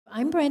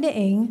I'm Brenda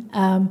Ng,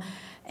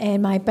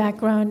 and my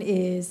background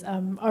is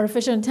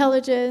artificial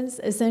intelligence.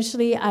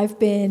 Essentially, I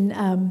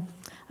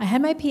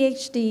had my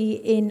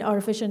PhD in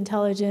artificial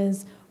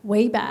intelligence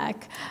way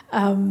back,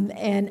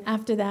 and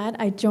after that,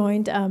 I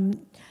joined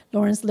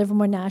Lawrence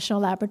Livermore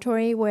National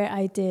Laboratory, where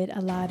I did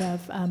a lot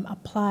of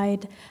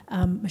applied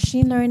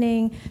machine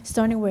learning,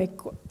 starting with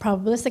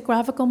probabilistic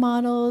graphical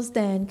models,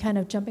 then kind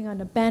of jumping on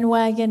the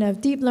bandwagon of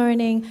deep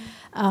learning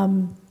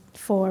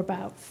for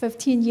about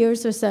 15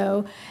 years or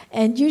so.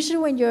 And usually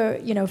when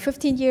you're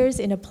 15 years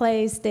in a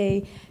place,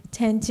 they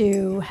tend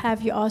to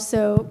have you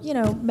also,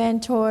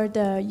 mentor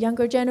the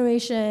younger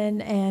generation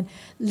and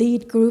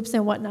lead groups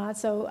and whatnot.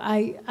 So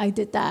I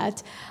did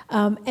that.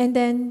 And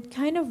then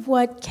kind of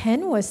what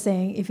Ken was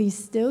saying, if he's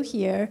still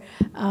here,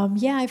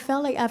 yeah, I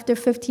felt like after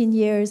 15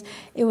 years,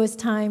 it was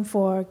time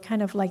for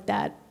kind of like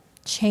that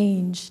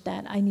change,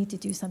 that I need to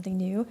do something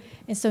new.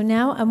 And so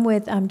now I'm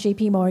with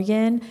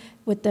JPMorgan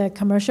with the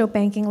commercial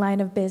banking line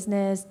of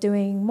business,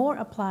 doing more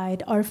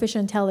applied artificial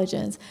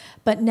intelligence.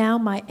 But now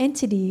my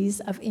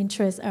entities of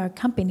interest are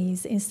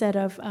companies instead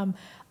of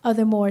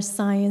other more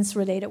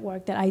science-related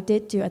work that I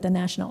did do at the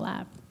National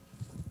Lab.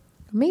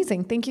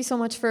 Amazing. Thank you so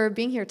much for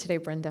being here today,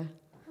 Brenda.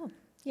 Oh,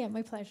 yeah,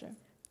 my pleasure.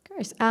 Of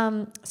course.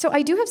 So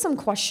I do have some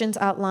questions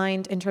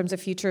outlined in terms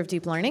of future of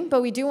deep learning,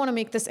 but we do want to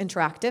make this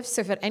interactive.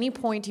 So if at any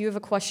point you have a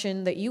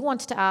question that you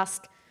want to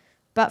ask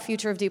about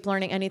future of deep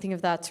learning, anything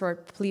of that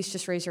sort, please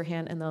just raise your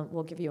hand and then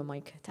we'll give you a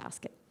mic to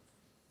ask it.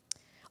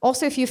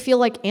 Also, if you feel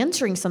like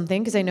answering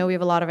something, because I know we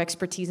have a lot of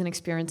expertise and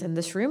experience in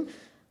this room,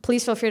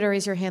 please feel free to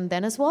raise your hand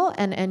then as well,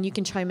 and you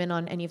can chime in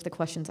on any of the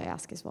questions I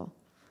ask as well.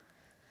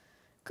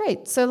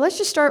 Great. So let's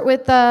just start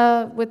with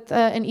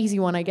an easy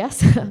one, I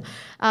guess.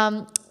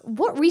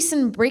 What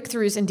recent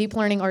breakthroughs in deep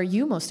learning are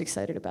you most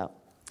excited about?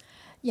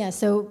 Yeah,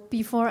 so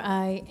before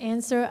I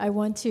answer, I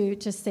want to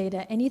just say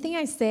that anything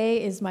I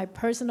say is my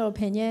personal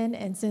opinion.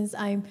 And since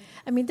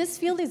this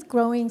field is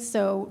growing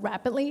so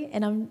rapidly,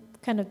 and I'm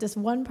kind of this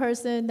one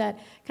person that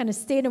kind of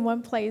stayed in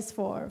one place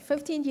for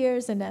 15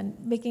 years and then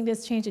making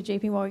this change at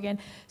JPMorgan.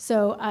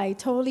 So I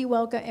totally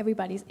welcome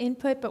everybody's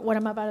input, but what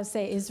I'm about to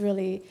say is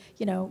really,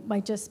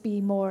 might just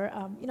be more,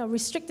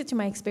 restricted to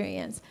my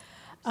experience.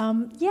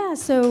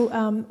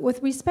 With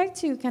respect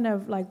to kind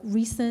of like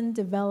recent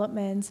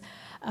developments,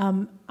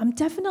 I'm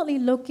definitely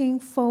looking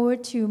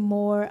forward to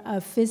more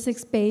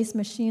physics-based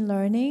machine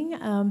learning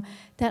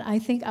that I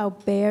think our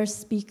Bear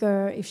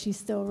speaker, if she's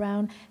still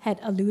around, had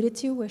alluded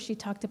to, where she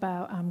talked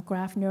about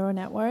graph neural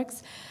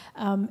networks.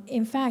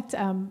 In fact,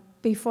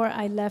 before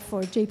I left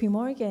for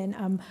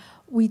JPMorgan,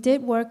 we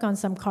did work on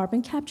some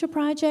carbon capture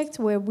projects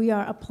where we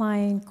are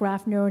applying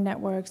graph neural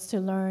networks to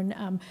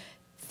learn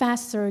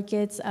fast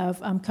circuits of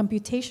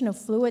computational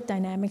fluid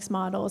dynamics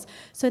models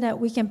so that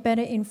we can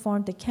better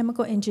inform the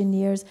chemical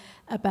engineers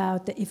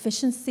about the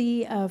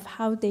efficiency of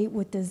how they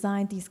would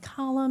design these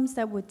columns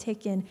that would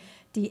take in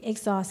the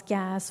exhaust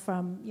gas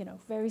from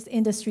various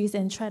industries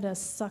and try to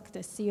suck the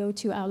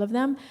CO2 out of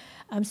them.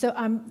 So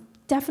I'm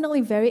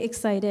definitely very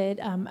excited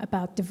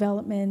about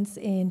developments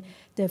in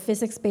the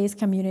physics-based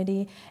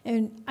community.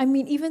 And I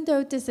mean, even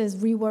though this is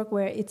rework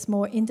where it's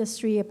more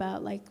industry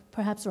about like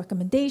perhaps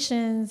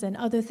recommendations and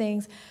other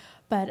things,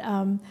 but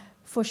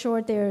for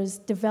sure there's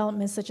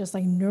developments such as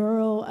like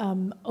neural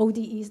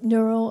ODEs,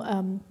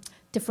 neural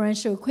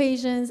differential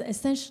equations,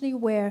 essentially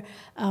where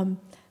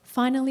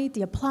finally,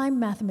 the applied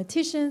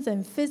mathematicians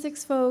and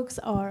physics folks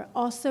are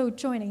also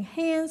joining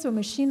hands with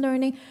machine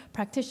learning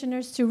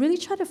practitioners to really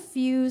try to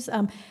fuse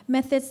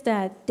methods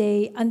that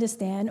they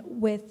understand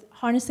with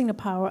harnessing the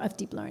power of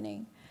deep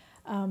learning.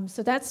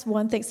 So that's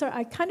one thing. So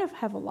I kind of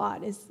have a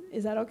lot. Is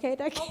that okay,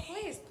 Becky? Oh,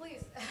 please,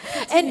 please.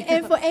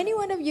 and for any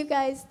one of you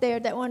guys there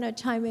that want to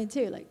chime in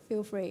too, like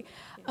feel free.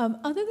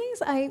 Other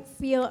things I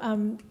feel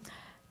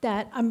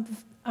that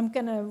I'm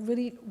gonna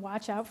really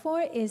watch out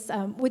for is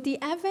with the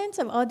advent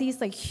of all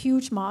these like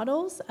huge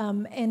models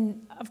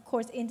and of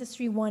course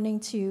industry wanting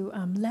to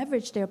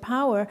leverage their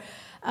power.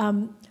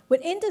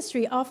 With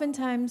industry,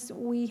 oftentimes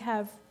we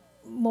have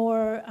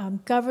more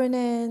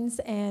governance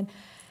and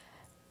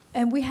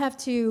we have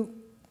to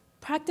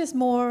practice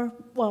more,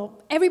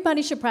 well,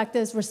 everybody should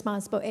practice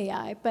responsible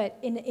AI, but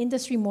in the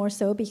industry more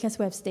so because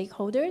we have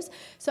stakeholders.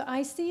 So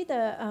I see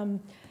the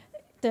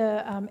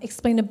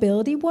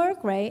explainability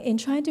work, right, in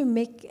trying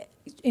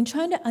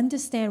to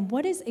understand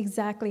what is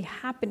exactly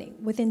happening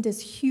within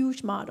this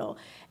huge model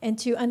and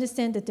to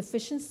understand the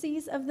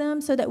deficiencies of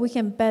them so that we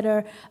can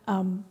better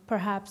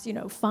perhaps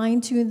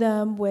fine-tune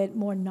them with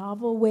more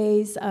novel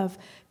ways of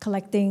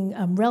collecting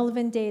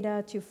relevant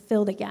data to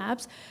fill the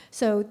gaps.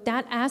 So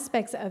that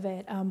aspects of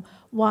it,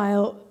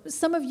 while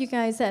some of you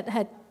guys that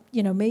had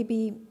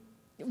maybe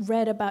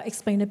read about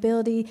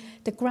explainability.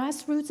 The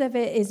grassroots of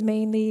it is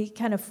mainly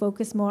kind of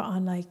focused more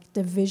on like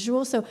the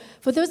visual. So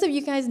for those of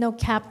you guys know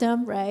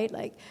Captum, right?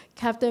 Like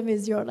Captum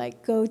is your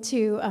like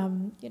go-to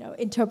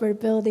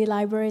interpretability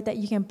library that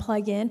you can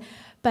plug in.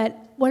 But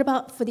what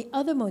about for the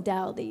other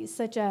modalities,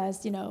 such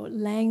as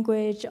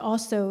language,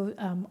 also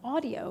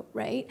audio,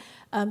 right?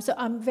 So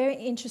I'm very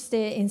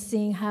interested in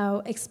seeing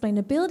how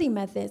explainability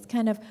methods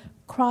kind of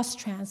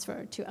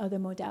cross-transfer to other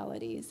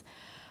modalities.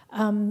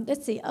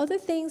 Let's see, other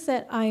things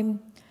that I'm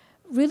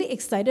really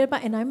excited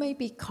about, and I might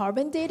be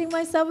carbon dating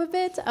myself a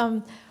bit.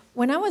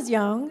 When I was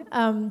young,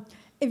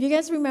 if you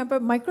guys remember,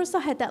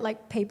 Microsoft had that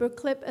like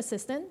paperclip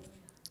assistant.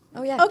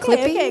 Oh yeah,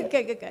 okay,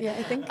 good. Yeah,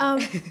 I think.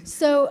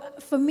 So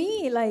for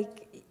me,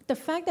 like the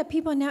fact that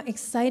people are now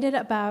excited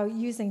about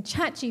using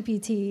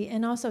ChatGPT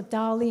and also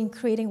DALL-E in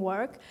creating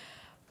work,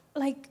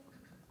 like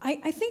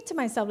I think to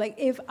myself, like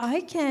if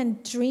I can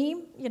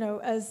dream,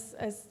 as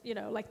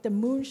like the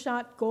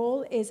moonshot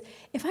goal is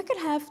if I could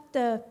have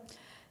the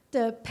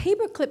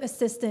paperclip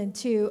assistant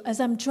to, as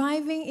I'm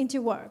driving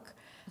into work,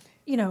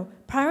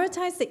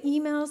 prioritize the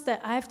emails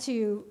that I have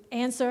to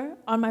answer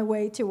on my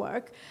way to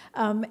work,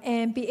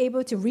 and be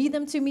able to read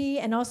them to me,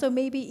 and also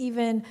maybe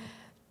even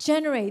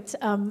generate,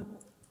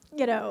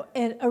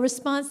 a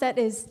response that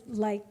is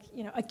like,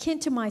 akin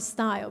to my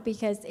style,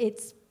 because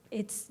it's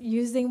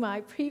using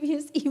my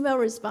previous email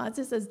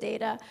responses as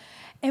data.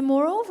 And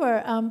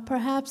moreover,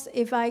 perhaps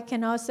if I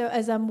can also,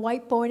 as I'm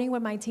whiteboarding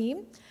with my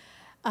team,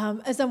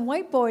 as I'm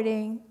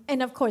whiteboarding,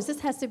 and of course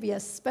this has to be a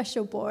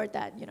special board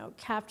that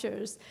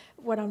captures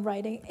what I'm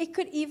writing, it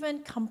could even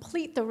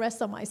complete the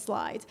rest of my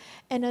slides.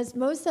 And as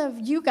most of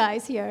you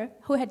guys here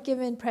who had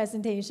given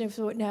presentations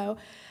would know,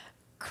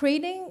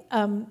 creating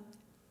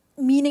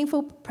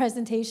meaningful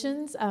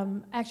presentations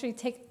actually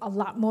take a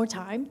lot more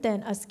time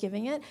than us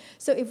giving it.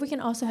 So if we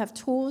can also have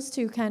tools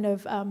to kind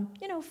of,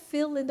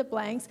 fill in the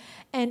blanks,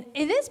 and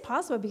it is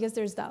possible because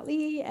there's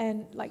DALL-E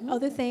and like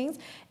other things.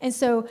 And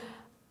so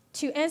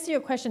to answer your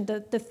question,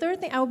 the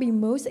third thing I would be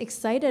most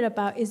excited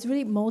about is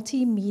really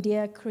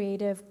multimedia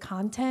creative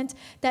content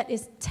that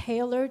is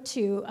tailored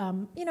to,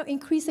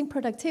 increasing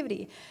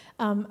productivity.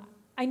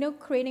 I know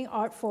creating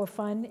art for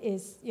fun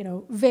is,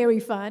 very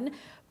fun,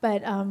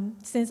 but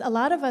since a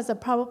lot of us are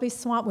probably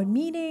swamped with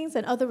meetings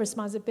and other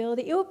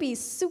responsibility, it would be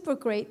super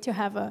great to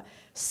have a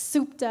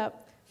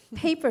souped-up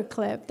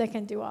paperclip that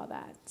can do all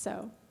that.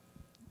 So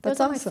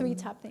those are my three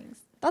top things.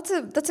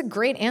 That's a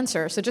great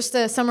answer. So just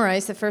to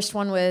summarize, the first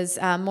one was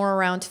more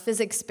around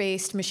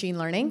physics-based machine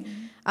learning.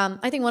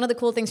 I think one of the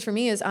cool things for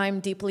me is I'm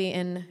deeply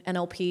in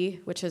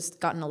NLP, which has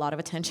gotten a lot of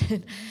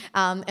attention,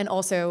 and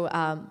also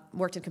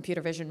worked in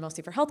computer vision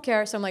mostly for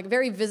healthcare. So I'm like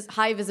very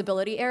high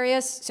visibility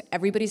areas, so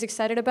everybody's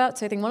excited about.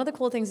 So I think one of the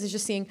cool things is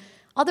just seeing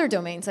other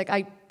domains. Like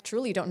I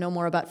truly don't know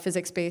more about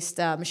physics-based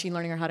machine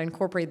learning or how to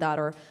incorporate that,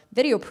 or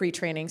video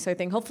pre-training. So I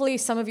think hopefully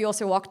some of you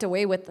also walked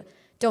away with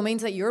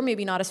domains that you're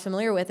maybe not as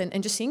familiar with,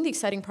 and just seeing the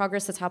exciting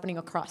progress that's happening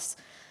across.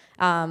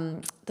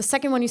 The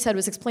second one you said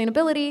was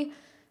explainability.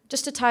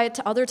 Just to tie it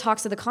to other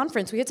talks at the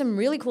conference, we had some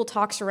really cool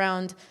talks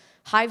around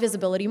high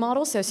visibility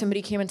models. So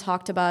somebody came and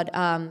talked about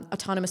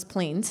autonomous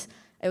planes.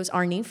 It was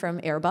Aarti from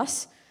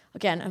Airbus.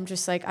 Again, I'm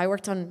just like, I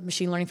worked on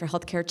machine learning for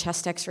healthcare,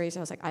 chest x-rays.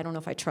 I was like, I don't know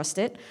if I trust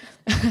it.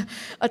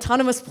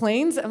 Autonomous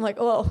planes, I'm like,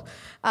 oh.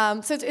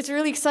 So it's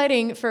really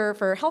exciting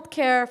for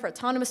healthcare, for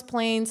autonomous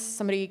planes.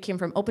 Somebody came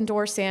from Open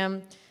Door,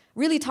 Sam,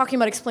 really talking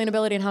about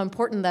explainability and how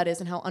important that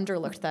is and how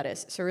underlooked that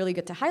is. So really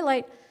good to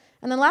highlight.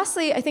 And then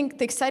lastly, I think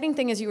the exciting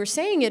thing, as you were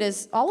saying it,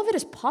 is all of it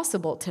is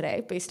possible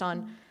today based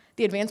on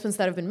the advancements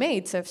that have been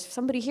made. So if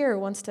somebody here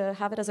wants to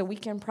have it as a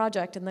weekend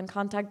project and then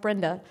contact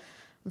Brenda,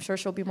 I'm sure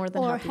she'll be more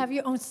than happy. Or have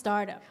your own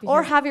startup.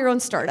 Or have your own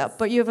startup,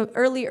 but you have an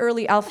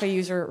early alpha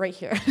user right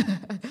here.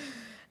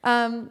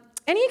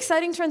 Any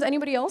exciting trends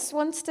anybody else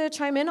wants to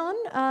chime in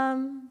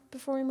on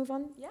before we move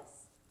on? Yes?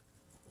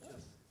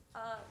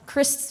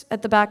 Chris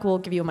at the back will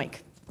give you a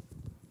mic.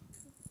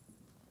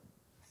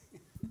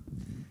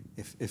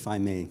 If I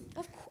may.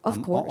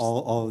 Of course.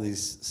 All of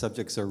these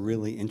subjects are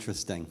really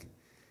interesting.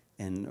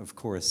 And of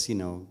course,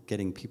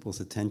 getting people's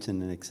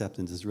attention and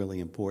acceptance is really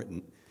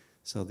important.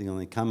 So the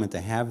only comment I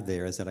have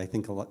there is that I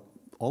think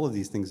all of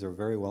these things are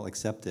very well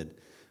accepted.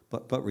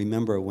 But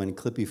remember, when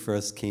Clippy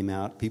first came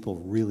out, people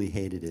really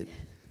hated it.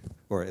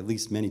 Or at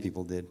least many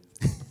people did.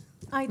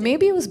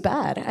 Maybe it was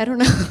bad. I don't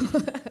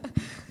know.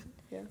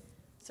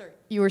 Sorry,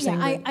 you were saying.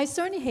 Yeah, I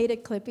certainly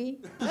hated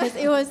Clippy because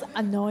it was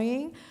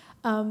annoying.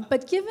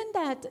 But given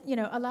that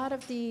a lot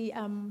of the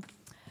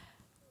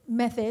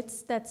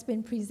methods that's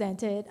been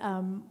presented,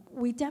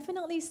 we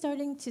definitely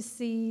starting to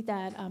see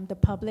that the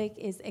public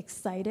is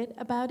excited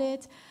about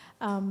it.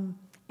 And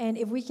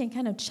if we can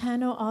kind of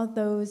channel all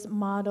those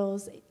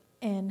models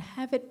and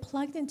have it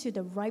plugged into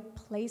the right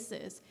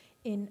places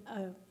in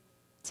a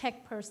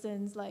tech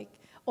person's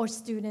or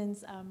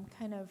students'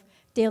 kind of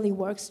daily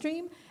work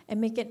stream, and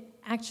make it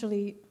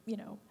actually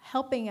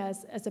helping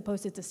us as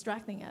opposed to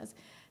distracting us,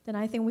 then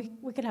I think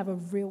we could have a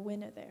real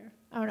winner there.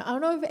 I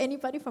don't know if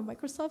anybody from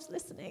Microsoft's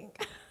listening.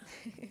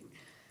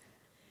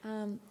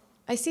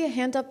 I see a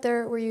hand up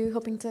there. Were you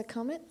hoping to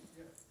comment?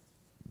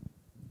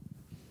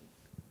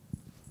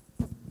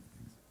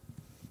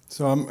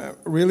 So I'm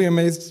really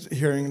amazed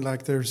hearing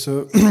like there's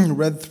a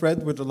red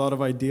thread with a lot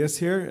of ideas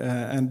here,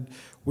 and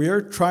we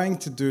are trying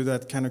to do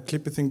that kind of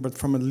clippy thing, but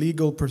from a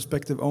legal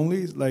perspective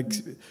only, like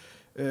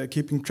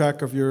keeping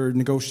track of your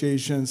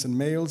negotiations and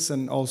mails,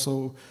 and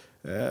also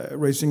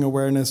raising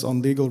awareness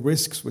on legal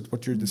risks with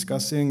what you're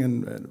discussing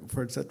and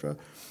for etc.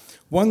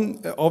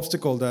 One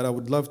obstacle that I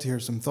would love to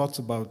hear some thoughts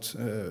about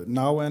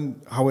now,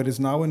 and how it is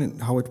now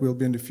and how it will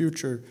be in the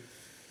future,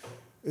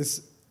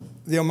 is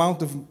the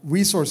amount of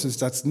resources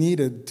that's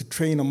needed to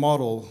train a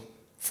model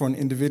for an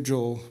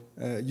individual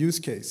use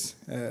case.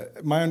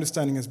 My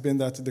understanding has been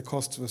that the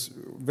cost was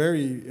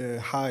very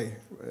high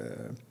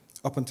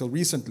up until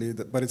recently,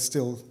 but it's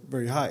still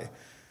very high.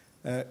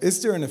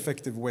 Is there an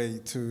effective way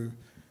to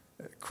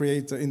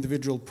create an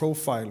individual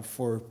profile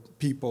for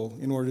people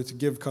in order to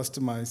give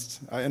customized?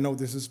 I know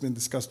this has been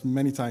discussed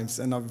many times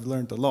and I've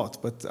learned a lot,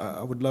 but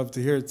I would love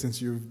to hear it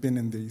since you've been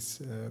in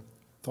these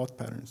thought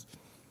patterns.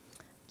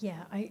 Yeah,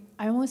 I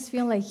almost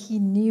feel like he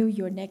knew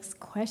your next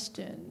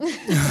question.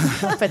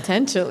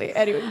 Potentially.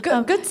 Anyway,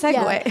 good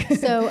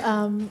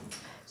segue.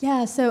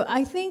 Yeah, so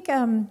I think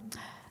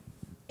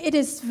it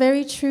is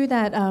very true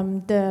that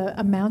the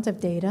amount of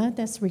data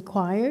that's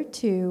required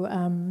to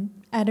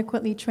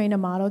adequately train a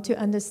model to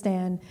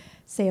understand,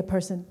 say, a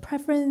person's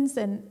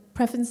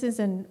preferences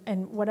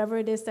and whatever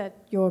it is that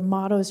your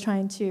model is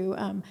trying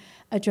to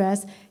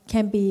address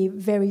can be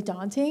very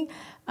daunting.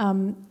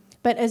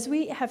 But as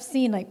we have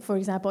seen, like, for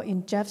example,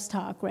 in Jeff's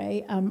talk,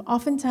 right,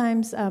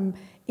 oftentimes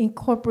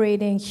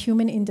incorporating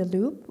human in the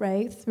loop,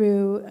 right,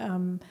 through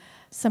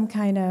some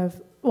kind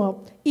of,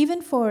 well,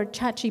 even for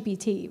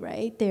ChatGPT,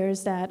 right,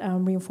 there's that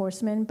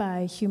reinforcement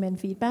by human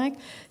feedback.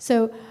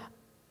 So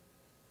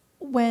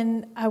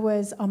when I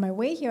was on my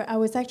way here, I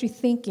was actually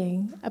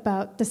thinking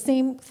about the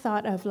same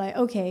thought of like,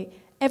 okay,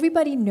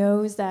 everybody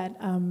knows that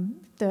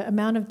the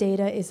amount of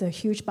data is a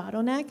huge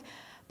bottleneck,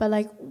 but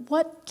like,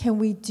 what can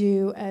we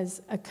do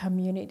as a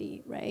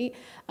community, right?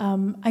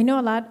 I know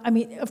a lot, I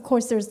mean, of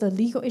course there's the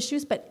legal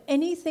issues, but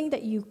anything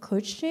that you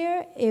could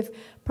share, if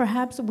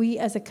perhaps we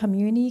as a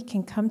community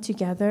can come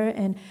together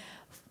and,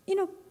 you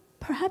know,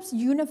 perhaps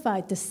unify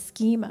the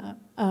schema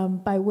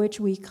by which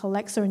we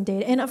collect certain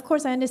data. And of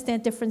course, I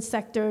understand different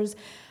sectors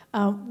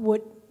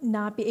would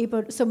not be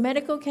able, so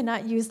medical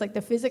cannot use like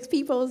the physics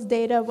people's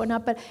data,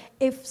 whatnot, but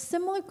if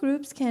similar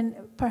groups can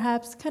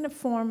perhaps kind of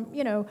form,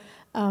 you know,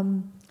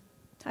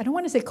 I don't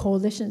want to say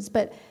coalitions,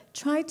 but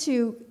try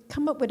to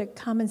come up with a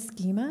common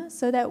schema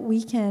so that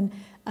we can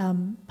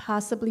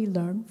possibly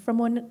learn from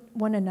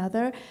one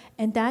another,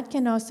 and that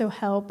can also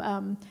help,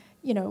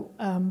 you know,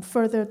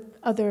 further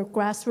other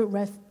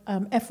grassroots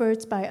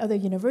efforts by other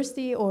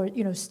university or,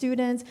 you know,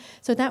 students,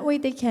 so that way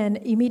they can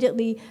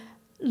immediately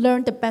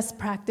learn the best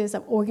practice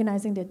of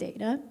organizing the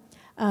data.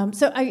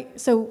 So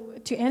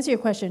to answer your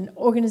question,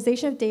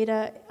 organization of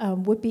data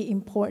would be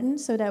important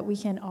so that we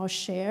can all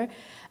share.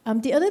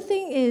 The other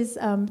thing is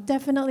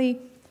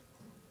definitely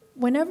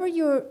whenever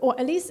you're, or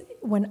at least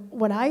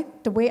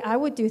the way I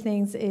would do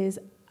things is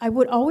I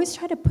would always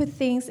try to put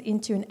things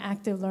into an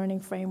active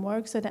learning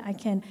framework so that I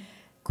can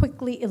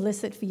quickly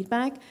elicit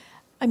feedback.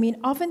 I mean,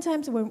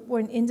 oftentimes when we're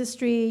in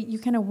industry, you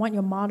kind of want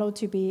your model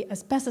to be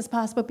as best as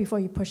possible before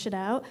you push it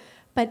out.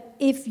 But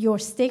if your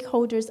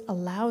stakeholders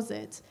allows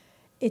it,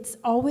 it's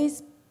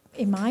always,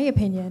 in my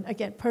opinion,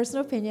 again,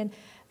 personal opinion,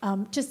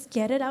 just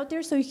get it out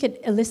there so you can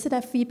elicit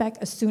that feedback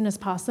as soon as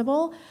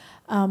possible.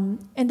 And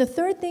the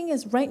third thing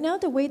is right now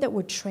the way that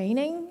we're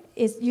training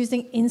is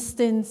using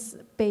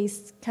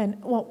instance-based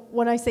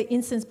what I say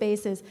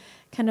instance-based is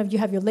kind of you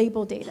have your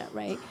label data,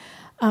 right?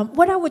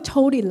 What I would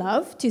totally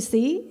love to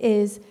see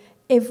is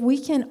if we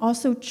can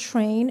also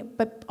train,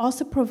 but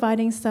also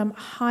providing some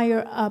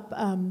higher up,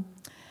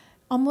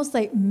 almost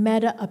like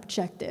meta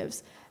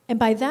objectives. And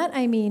by that,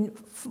 I mean,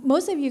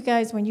 most of you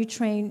guys, when you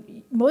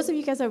train, most of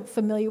you guys are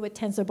familiar with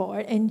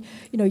TensorBoard, and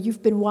you know,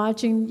 you've been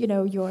watching, you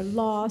know, your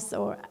loss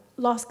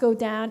go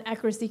down,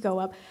 accuracy go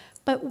up.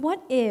 But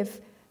what if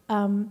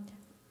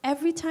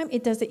every time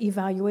it does the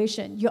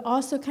evaluation, you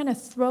also kind of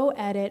throw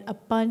at it a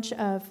bunch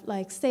of,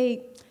 like,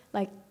 say,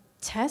 like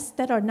tests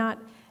that are not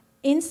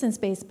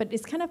instance-based, but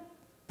it's kind of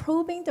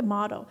probing the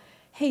model.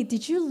 Hey,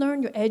 did you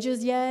learn your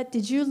edges yet?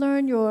 Did you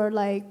learn your,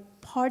 like,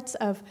 parts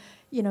of,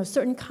 you know,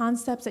 certain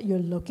concepts that you're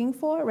looking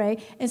for, right?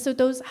 And so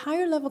those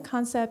higher level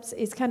concepts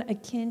is kind of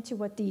akin to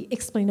what the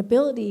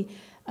explainability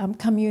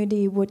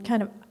community would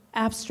kind of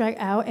abstract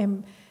out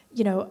and,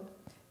 you know,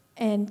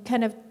 and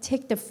kind of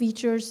take the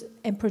features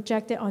and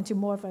project it onto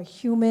more of a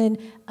human,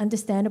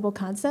 understandable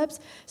concepts.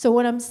 So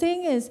what I'm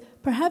saying is,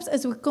 perhaps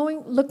as we're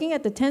looking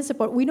at the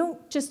TensorBoard, we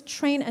don't just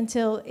train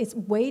until it's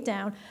way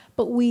down,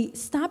 but we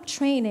stop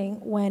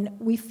training when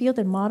we feel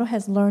the model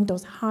has learned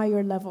those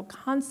higher level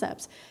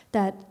concepts.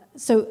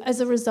 So as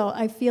a result,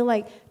 I feel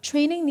like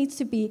training needs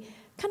to be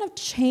kind of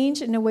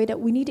changed in a way that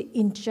we need to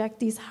inject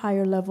these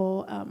higher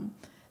level,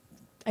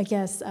 I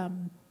guess,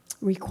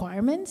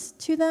 requirements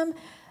to them.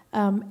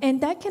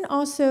 And that can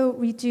also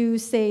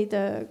reduce, say,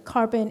 the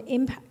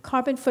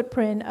carbon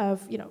footprint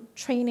of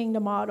training the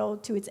model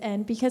to its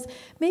end, because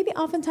maybe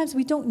oftentimes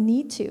we don't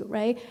need to,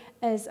 right?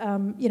 As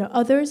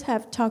others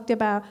have talked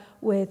about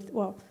with,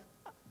 well,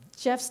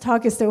 Jeff's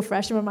talk is still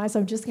fresh in my mind, so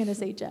I'm just going to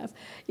say Jeff.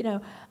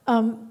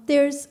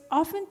 There's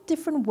often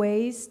different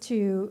ways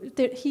to.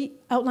 He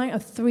outlined a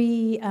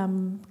 3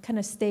 kind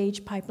of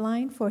stage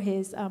pipeline for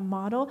his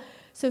model.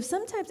 So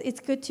sometimes it's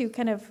good to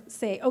kind of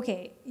say,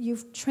 okay, you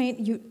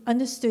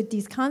understood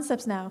these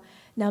concepts now.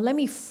 Now let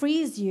me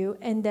freeze you,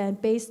 and then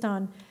based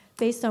on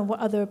what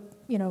other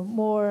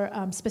more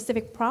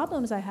specific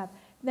problems I have,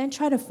 then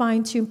try to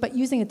fine tune, but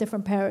using a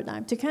different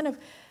paradigm to kind of.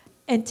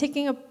 And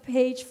taking a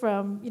page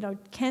from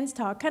Ken's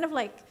talk, kind of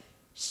like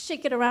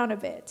shake it around a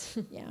bit.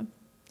 Yeah,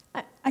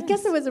 I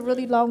guess it was a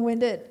really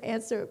long-winded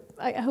answer.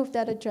 I hope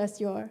that addressed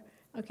your.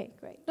 Okay,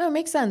 great. No, it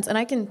makes sense, and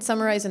I can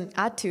summarize and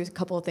add to a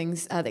couple of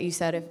things that you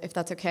said, if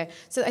that's okay.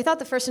 So I thought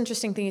the first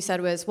interesting thing you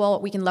said was, well,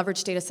 we can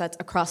leverage data sets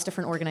across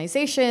different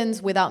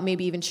organizations without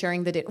maybe even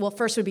sharing the data. Well,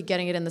 first would be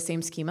getting it in the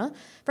same schema.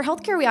 For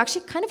healthcare, we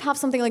actually kind of have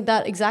something like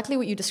that, exactly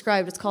what you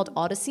described. It's called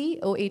Odyssey,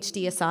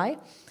 OHDSI.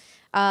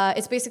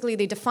 It's basically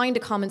they defined a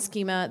common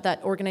schema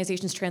that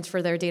organizations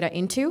transfer their data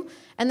into,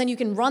 and then you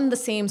can run the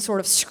same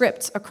sort of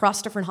scripts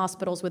across different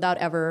hospitals without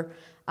ever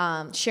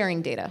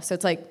sharing data. So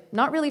it's like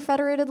not really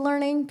federated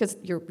learning, because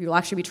you'll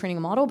actually be training a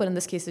model, but in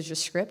this case it's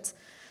just scripts.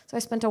 So I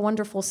spent a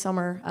wonderful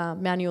summer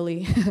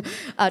manually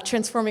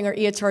transforming our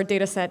EHR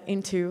data set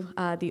into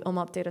the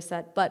OMOP data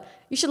set. But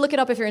you should look it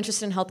up if you're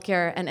interested in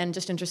healthcare and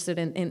just interested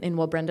in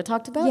what Brenda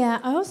talked about. Yeah,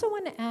 I also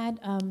want to add,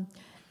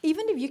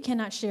 even if you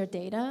cannot share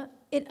data,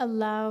 it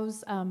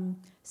allows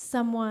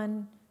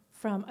someone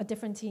from a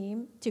different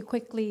team to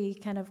quickly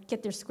kind of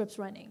get their scripts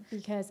running.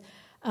 Because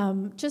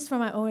just from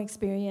my own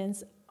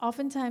experience,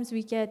 oftentimes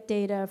we get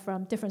data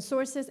from different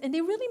sources, and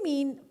they really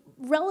mean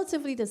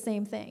relatively the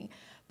same thing.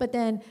 But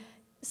then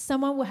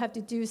someone will have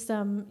to do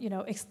some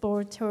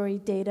exploratory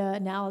data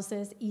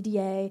analysis,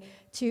 EDA,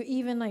 to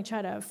even like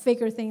try to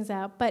figure things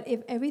out. But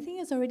if everything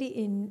is already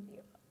in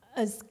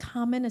as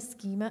common a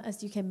schema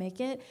as you can make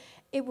it,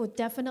 it will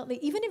definitely,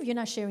 even if you're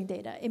not sharing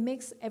data, it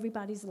makes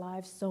everybody's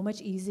lives so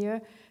much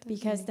easier,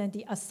 because then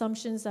the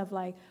assumptions of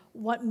like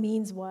what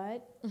means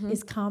what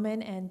is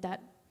common, and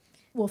that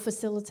will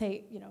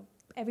facilitate,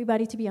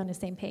 everybody to be on the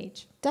same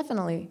page.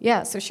 Definitely,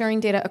 yeah, so sharing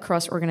data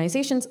across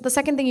organizations. The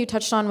second thing you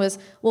touched on was,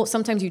 well,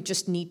 sometimes you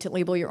just need to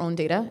label your own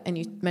data, and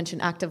you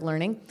mentioned active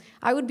learning.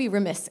 I would be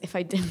remiss if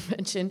I didn't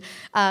mention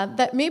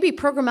that maybe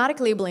programmatic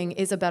labeling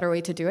is a better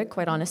way to do it,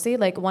 quite honestly.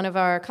 Like one of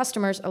our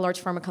customers, a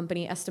large pharma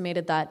company,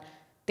 estimated that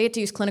they had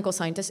to use clinical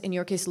scientists, in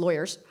your case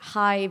lawyers,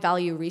 high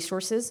value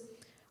resources.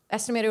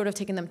 Estimated it would have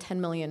taken them 10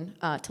 million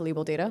to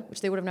label data, which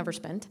they would have never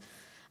spent.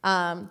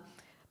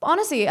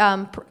 Honestly,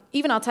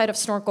 even outside of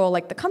Snorkel,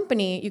 like the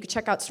company, you could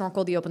check out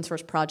Snorkel, the open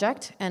source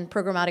project, and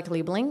programmatic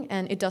labeling,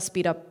 and it does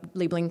speed up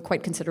labeling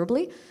quite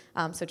considerably.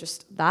 So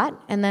just that.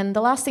 And then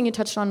the last thing you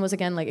touched on was,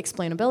 again, like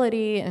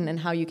explainability and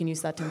how you can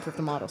use that to improve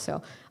the model.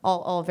 So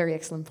all very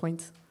excellent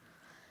points.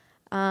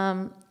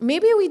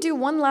 Maybe we do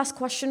one last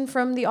question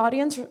from the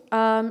audience,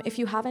 if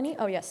you have any.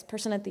 Oh yes,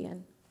 person at the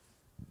end.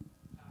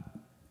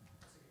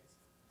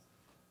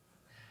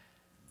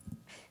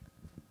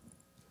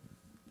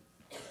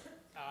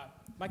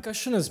 My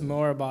question is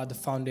more about the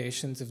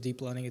foundations of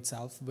deep learning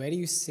itself. Where do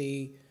you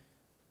see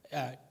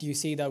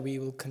that we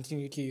will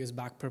continue to use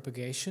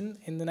backpropagation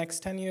in the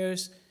next 10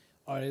 years?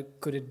 Or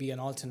could it be an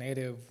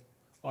alternative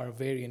or a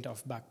variant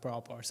of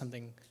backprop or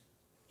something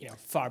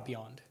far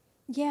beyond?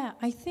 Yeah,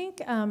 I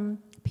think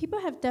people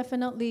have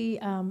definitely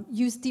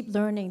used deep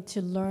learning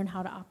to learn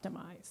how to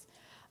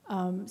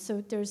optimize.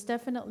 So there's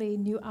definitely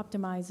new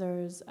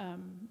optimizers,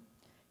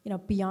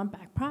 beyond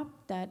backprop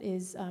that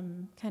is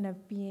kind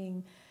of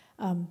being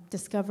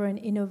discovered and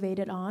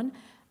innovated on.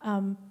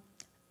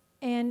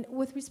 And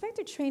with respect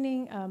to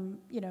training,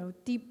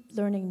 deep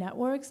learning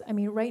networks, I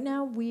mean, right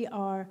now we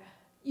are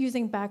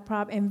using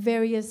backprop and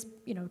various,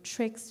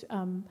 tricks,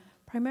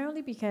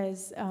 primarily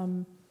because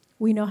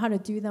we know how to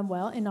do them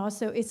well, and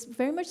also it's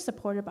very much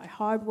supported by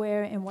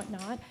hardware and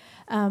whatnot.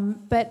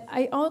 But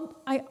I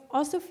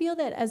also feel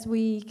that as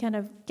we kind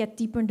of get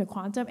deeper into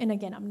quantum, and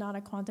again, I'm not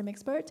a quantum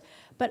expert,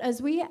 but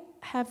as we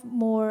have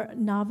more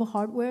novel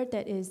hardware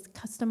that is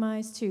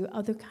customized to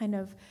other kind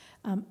of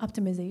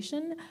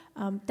optimization,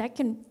 that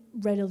can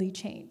readily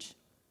change.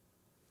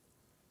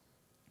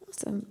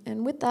 Awesome.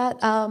 And with that,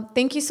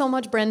 thank you so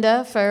much,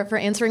 Brenda, for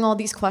answering all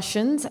these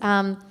questions.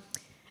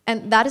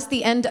 And that is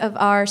the end of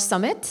our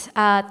summit.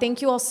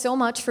 Thank you all so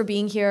much for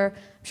being here.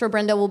 I'm sure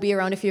Brenda will be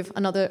around if you have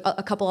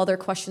a couple other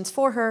questions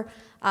for her.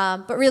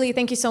 But really,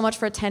 thank you so much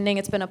for attending.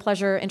 It's been a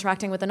pleasure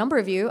interacting with a number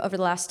of you over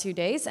the last 2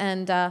 days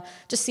and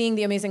just seeing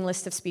the amazing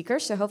list of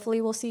speakers. So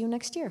hopefully we'll see you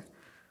next year.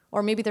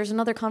 Or maybe there's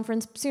another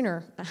conference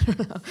sooner. I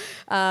don't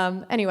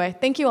know. Anyway,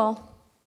 thank you all.